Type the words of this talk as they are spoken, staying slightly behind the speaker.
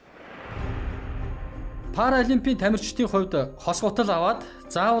Паралимпийн тамирчдын хувьд хос гутал аваад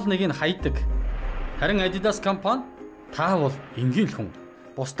заавал нэг нь хайдаг. Харин Adidas компани таавал энгийн хүн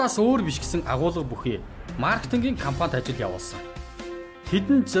бусдаас өөр биш гэсэн агуулга бүхий маркетингийн компанид ажил явуулсан.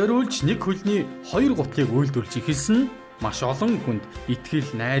 Тэдэнд зориулж нэг хөлний 2 гутлыг үйлдвэрлэж эхэлсэн нь маш олон хүнд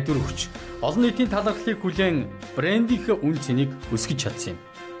итгэл найдвар өгч олон нийтийн талархлыг хүлээн брендийнхээ үн цэнийг өсгөж чадсан юм.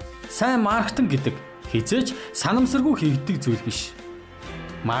 Сайн маркетинг гэдэг хизээч санамсаргүй хийгддэг зүйл биш.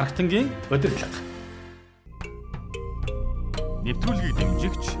 Маркетингийн удирдлага. Нэвтрүүлгийг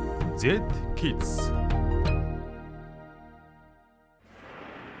дэмжигч Z-Kids.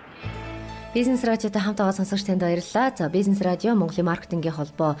 Бизнес радиотой хамт байгаа сонсогч танд баярлалаа. За, Бизнес радио Монголын маркетингийн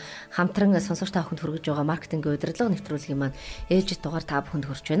холбоо хамтран сонсогч та бүхэнд хүргэж байгаа маркетингийн удирдлага нэвтрүүлгийн маань ээлжид дугаар та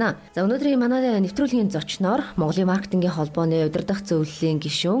бүхэнд хүрч байна. За, өнөөдрийн манай нэвтрүүлгийн зочноор Монголын маркетингийн холбооны удирдах зөвлөлийн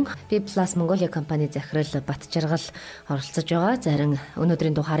гишүүн Эквити-Б Монголиа компани захирал Батжаргал оролцож байгаа. Зарим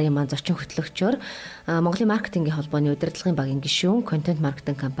өнөөдрийн дугаарын маань зочин хөтлөгчөөр Монголын маркетингийн холбооны удирдлагын багийн гишүүн контент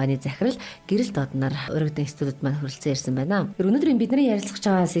маркетинг компани захирал Д.Гэрэлт-Од нар өргөдөн студид маань хүрэлцэн ирсэн байна. Өнөөдрийн бидний ярилцах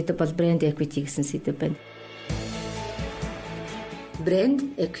байгаа сэдэв бол брэнд Эквити гэсэн сэдэв байна.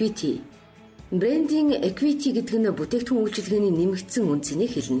 Брэнд Эквити. Брендинг Эквити гэдэг нь бүтээгдэхүүн үйлчилгээний нэмэгдсэн үн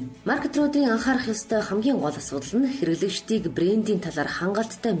цэнийг хэлнэ. Маркетруудын анхаарах ёстой хамгийн гол асуудал нь хэрэглэгчдийг брендийн талаар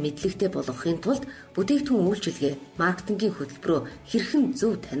хангалттай мэдлэгтэй болгохын тулд бүтээгдэхүүн үйлчилгээ, маркетингийн хөтөлбөрөөр хэрхэн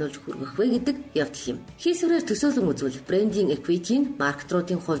зөв таниулж хүргэх вэ гэдэг явдал юм. Хийсвэрээр төсөөлөн үзвэл брендинг Эквитийн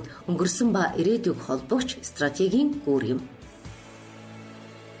маркетруудын хувьд өнгөрсөн ба ирээдүйг холбогч стратегийн гүүр юм.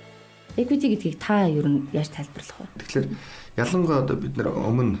 Эквити гэдгийг та ер нь яаж тайлбарлах вэ? Тэгэхээр ялангуяа одоо бид нэр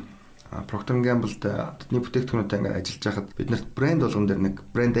өмнө Procter & Gamble-д бидний бүтээгдэхүүнүүдэд ингээд ажиллаж байхад биднэрт брэнд болгон дээр нэг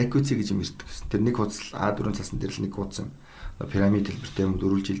брэнд equity гэж юм ирдэг. Тэр нэг хуудас А4 цаасан дээр л нэг хуудас юм. Пирамид хэлбэртэй юм,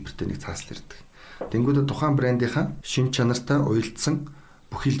 дөрвөлж хэлбэртэй нэг цаас л ирдэг. Тэнгүүдээ тухайн брендийнхаа шин чанартай уялдсан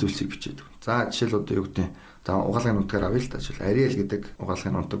бүхий л зүйлсийг бичээд. За жишээл одоо юу гэдэг нь за угаалгын унтгаар авъя л та. Жишээл Ariel гэдэг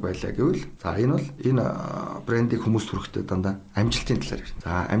угаалгын унтаг байлаа гэвэл за энэ бол энэ брендийг хүмүүст хүрэхдээ дандаа амжилтын талаар ярьна.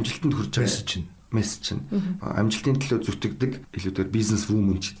 За амжилтанд хүрч байгаа мессеж нь амжилтын төлөө зүтгэдэг илүүгээр бизнес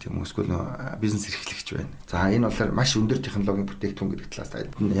вумен ч гэдэг юм уу эсвэл бизнес эрхлэгч байна. За энэ болохоор маш өндөр технологийн бүтээгдэхүүн гэдэг талаас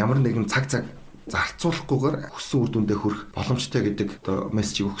ямар нэгэн цаг зарцуулахгүйгээр хүссэн үр дүндээ хүрэх боломжтой гэдэг одоо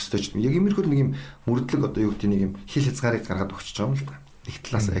мессежийг өгөх ёстой ч юм. Яг иймэрхүү нэг юм мөрдлөг одоо юу гэдэг нэг юм хил хязгаарыг гаргаад өгч байгаа юм л да. Нэг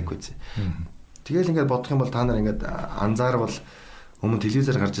талаас equity. Тэгэл ингээд бодох юм бол та нар ингээд анзаарвал өмнө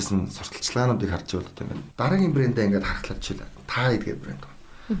телевизээр гарч ирсэн сурталчилгаануудыг харж байвал одоо ингээд дараагийн брэндээ ингээд харахлаад жишээ та гэдэг брэнд.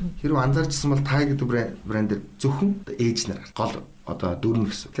 Хэрвээ анзаарчсан бол Tide гэдэг брэндээр зөвхөн ээж нар гол одоо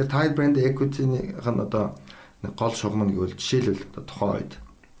дөрөв гэсэн. Тэгэхээр Tide брэнд Equity-ийн одоо гол шугам нь гэвэл жишээлбэл одоо тухайн үед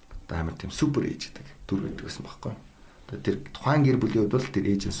одоо амар тийм супер ээж гэдэг дүр байдаг гэсэн байхгүй. Одоо тэр тухайн гэр бүлийн хувьд бол тэр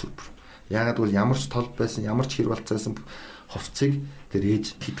ээж нь супер. Яагаад гэвэл ямар ч тол байсан, ямар ч хэр болцсон хувцсыг тэр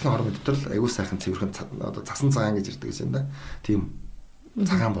ээж хэдхэн хормын дотор л аягүй сайхан цэвэрхэн одоо цасан цагаан гэж ирдэг гэсэн юм да. Тийм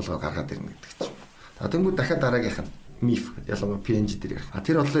цагаан болгоод гаргаад ирнэ гэдэг чинь. Тэгэнгүүт дахиад дараагийнх нь миф ялангуяа PNG дээр ярих.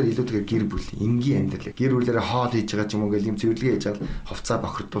 Тэр болохоор илүүтэйгээр гэр бүл, энгийн амьдрал. Гэр бүлээрээ хоол хийж байгаа ч юм уу гэл юм цэвэрлэгээ хийж байгаа хувцаа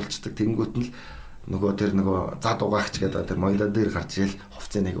бохирдуулцдаг. Тэнгүүт нь л нөгөө зад угаагч гэдэг тэр моёлоо дээр гарч ирэл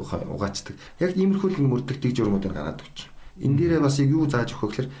хувцсыг нэг угаачдаг. Яг иймэрхүү нэг мөрдөгтэй журмуудыг гаргаад өгч. Энэ дээрээ бас юу зааж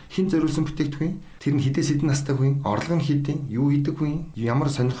өгөх гэхээр хин зориулсан бүтээгдэхүүн, тэр нь хідээс хідэн настай хүн, орлого нь хідэн, юу хийдэг хүн,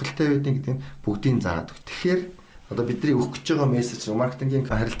 ямар сонирхолтой байдгийг гэдэг нь бүгдийг заагаад өг. Тэгэхээр одоо бидний өгөх гэж байгаа мессеж маркетингийн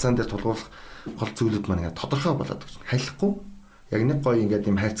харилцаан дээр тулгуурлах гол зүйлүүд маань ингээд тодорхой болоод өгч. Халихгүй яг нэг гоё ингээд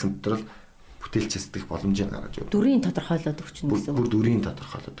юм хайрцаг дотор л бүтээлч хэсдэх боломжийг гаргаж өгч. Дүрийн тодорхойлоод өгч гэсэн. Бүр дүрийн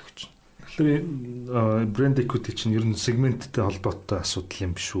тодорхойлоод өгч. Тэгэхээр брэнд equity чинь ер нь сегменттэй холбоотой асуудал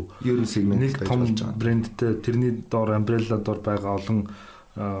юм биш үү? Ер нь сегмент гэж болж байгаа. Брэндтэй тэрний доор umbrella доор байгаа олон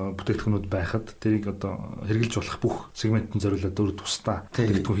бүтээгдэхүүнүүд байхад тэрийг одоо хэрэгжилж болох бүх сегментэнд зориулаад өөр тусдаа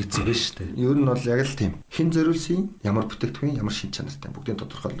бүтээгдэхүүн хийцэн байж шүү дээ. Ер нь бол яг л тийм. Хин зориулсан ямар бүтээгдэхүүн ямар шин чанартай бүгдийг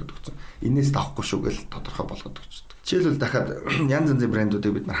тодорхойлоод өгсөн. Инээс давхгүй шүү гэж тодорхой болгоод өгчдөг. Жишээлбэл дахиад янз янзын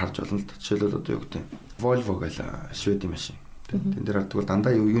брэндүүдийг бид нар харж болно л да. Жишээлбэл одоо юу гэдэг Volvo гэл Шведийн машин. Тэн дээр хардаг бол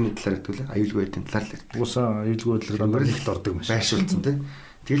дандаа юуны талаар ярьдаг лээ. Аюулгүй байдлын талаар л ярьдаг. Уусаа аюулгүй байдлаар ихт ордог машин. Байшуулсан тийм.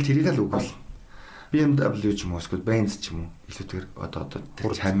 Тэгэл тэрийг л үгүй. BMW ч юм уу эсвэл Benz ч юм уу илүүтэйгээр одоо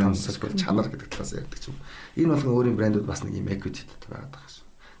тэр чамиансгүй чанар гэдэг талаас ярьдаг ч юм. Энэ болгон өөрийн брэндүүд бас нэг юм equity-тэй байгаад байгаа шүү.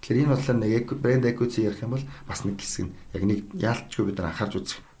 Тэгэхээр энэ болохоор нэг брэнд equity ярих юм бол бас нэг хэсэг нь яг нэг яалтчгүй бид нар анхаарч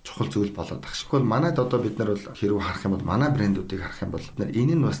үзэх чухал зүйл болоод байгаа шүү. Тэгвэл манайд одоо бид нар бол хэрвээ харах юм бол манай брэндүүдийг харах юм бол бид нар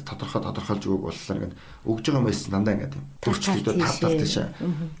энэ нь бас тодорхойлж өгөх боллоо ингээд өгж байгаа мессеж дандаа ингээд юм. Төрчлөлтөд татдаг тийшээ.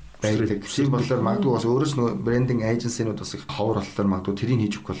 Байдаг. Тийм болохоор магадгүй бас өөрөөс нөгөө брендинг эйженсинууд бас их ховор болохоор магадгүй тэрийг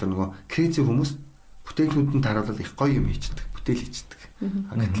хийж өгөх болохоор нөгөө креатив хүмүүс бүтээгдэхүүнөнд таруулаад их гоё юм хийчихдэг, бүтээл хийчихдэг.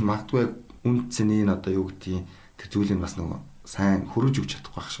 Гэтэл магадгүй үн цэний одоо юу гэдгийг тэр зүйлийг бас нөгөө сайн хүргэж өгч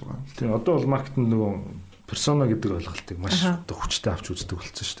чадахгүй байх шиг байна. Тийм одоо бол маркетинг нөгөө персона гэдэг ойлголтыг маш одоо хүчтэй авч үздэг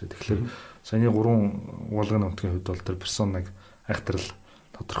болсон шүү дээ. Тэгэхээр саяны 3 угалгын нутгийн хувьд бол тэр персонаг айхтрал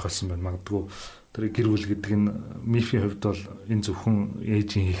тодорхойлсон байна. Магадгүй тэр гэр бүл гэдэг нь мифийн хувьд бол энэ зөвхөн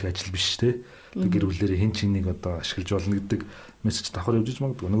ээжийн хийх ажил биш те. Гэр бүлэрээ хэн чинийг одоо ашиглаж болно гэдэг мессеж давхар явж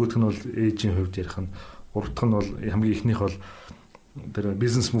магадгүй. Нөгөөх нь бол ээжийн хувьд ярих нь, гурав дахь нь бол хамгийн ихнийх бол тэр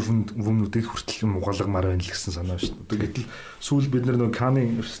бизнес мувнуудыг хүртэл угалгамаар байна л гэсэн санаа шүү дээ. Гэтэл сүүл бид нэг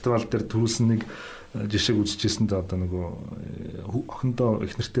Канны фестивал дээр төрүүлсэн нэг жишээг үзчихсэн дээ одоо нөгөө охиндоо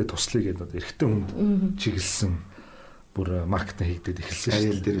их нэртэй туслая гэдэг одоо эрэгтэй хүнд чиглэсэн бүр маркетинг хийгдээд эхэлсэн шүү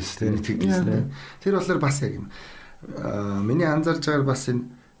дээ. Айл дээрээс нэг тэгдсэн. Тэр болохоор бас яг юм. Миний анзаарж байгаагаар бас энэ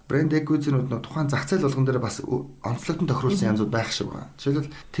брэнд эквизинууд нь тухайн зах зээл болгон дээр бас онцлогдсон тохируулсан янзууд байх шиг байна.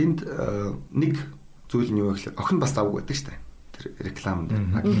 Жишээлбэл тэнд нэг зүйл нь юу вэ гэхээр охин бас завгүй байдаг шүү дээ. Реклам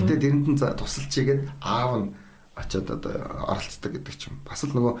дээр. Гэхдээ тэрэнд нь тусалж игээд аав нь очиод одоо оролцдог гэдэг ч юм. Бас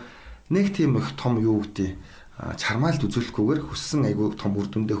л нөгөө нэг тийм их том юу гэдэг чармаалт үзүүлэхгүйгээр хүссэн айгүй том үр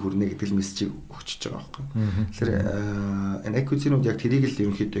дүндээ хүрнэ гэдэг л мессежийг өгчөж байгаа байхгүй. Тэгэхээр энэ эквизинууд яг тэрийг л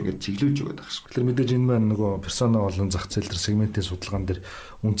ерөнхийдөө ингээд чиглүүлж өгöd байгаа шүү. Тэгэхээр мэдээж энэ маань нөгөө персона болон зах зээл төр сегментийн судалгаан дээр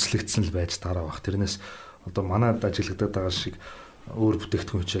үндэслэгдсэн л байж дараа баг. Тэрнээс одоо манайд ажиглагдаад байгаа шиг өөр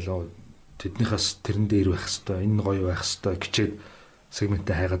бүтээгдэхүүн хичээл тэднийхээс тэрэн дээр байх хэвээр энэ гоё байх хэвээр гिचээд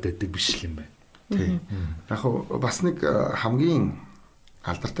сегментээ хайгаад байдаг биш юм байна. Тийм. Яг бас нэг хамгийн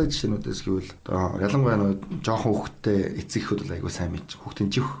алдартай жишээнүүдээс гэвэл одоо ялангуяа нөгөө жоохон хүүхдтэй эцэг ихэд бол айгүй сайн мэдчих.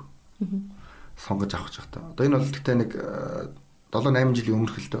 Хүүхдийн чих сонгож авах гэж байна. Одоо энэ бол гэхдээ нэг 7-8 жилийн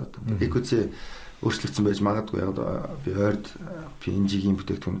өмнөх л дээ одоо. Эквити өөрчлөгдсөн байж магадгүй яг одоо би ойрд PNG-ийн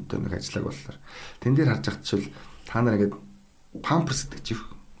бүтээгдэхүүнүүдтэй нэг ажиллаг боллоо. Тэн дээр харж байгаа чинь та нар ингээд памперс гэдэг чих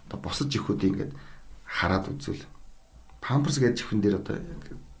одоо босод чихүүдийг ингээд хараад үзвэл памперс гэдэг чихэн дээр одоо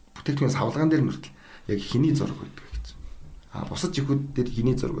бүтээгдэхүүн савлгаан дээр мөртл яг хиний зураг байдаг. Бусад чихүүд дээр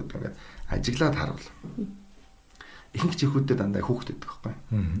хиний зураг гэдэг ингээд ажиглаад харуул. Ихэнх чихүүдэд дандаа хүүхэд байдаг байхгүй.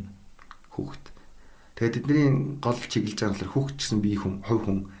 Хүүхэд. Тэгээд тэдний гол чиглэж байгаа нь хүүхэд гэсэн бие хүн, хувь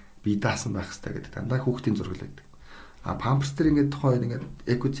хүн бие даасан байх хэрэгтэй гэдэг дандаа хүүхдийн зураг л байдаг. Памперс дээр ингээд тухайн ингээд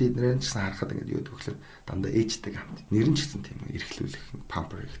эквити нэрэн ч гэсэн харахад ингээд юу гэдэг вэ гэхээр дандаа ээжтэй хамт. Нэр нь ч гэсэн тийм эрхлүүлэх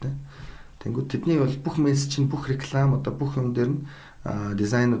пампер гэдэг. Тэнгүүд тэдний бол бүх мессеж чинь бүх реклам одоо бүх юм дээр нь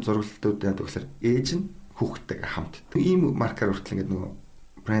дизайн зураглалтууд яадаг гэхээр ээж нь хүүхдтэйгээ хамт. Ийм маркаар хүртэл ингээд нөгөө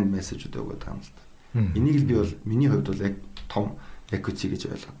брэнд мессежүүд өгöd байгаа юм л та. Энийг л би бол миний хувьд бол яг том эквити гэж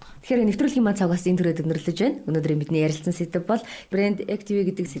ойлгоод байгаа. Тэгэхээр нэвтрүүлгийн маань цагаас энэ төрөд өндөрлөж байна. Өнөөдрийн бидний ярилцсан сэдэв бол брэнд эквити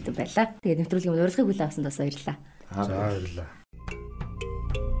гэдэг сэдэв байлаа. Тэгээд нэвтрүүлгийн урилгыг хүлээн авсанд бас баярлалаа. За баярлалаа.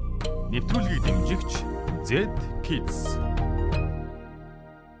 Нэвтрүүлгийг дэмжигч Z-Kids.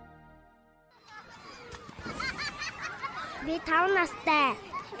 Би 5 настай.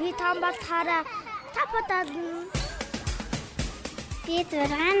 Би том болохоор тапотална. Би 6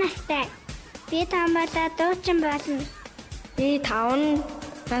 настай. Би том болоод дуучин болно. Би 5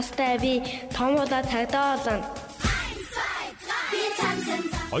 настай. Би том болоод цагдаа болно.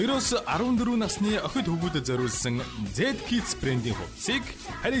 2-оос 14 насны охид хүүгүүдэд зориулсан Z-Kids брендийн хувцсыг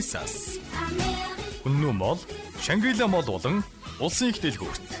Харисаас. Үнэн бол Шангрила мол болон улсын их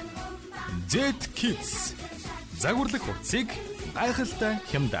дэлгүүрт. Z-Kids загварлаг хувцсыг гайхалтай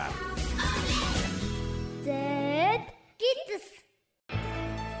хямдаар. Z-Kids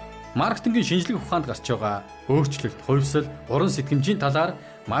Маркетингийн шинжилгээ ухаанд гарч байгаа өөрчлөлт, хувьсэл, уран сэтгэмжийн талаар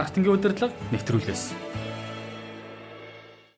маркетингийн удирдлага нэвтрүүлээс.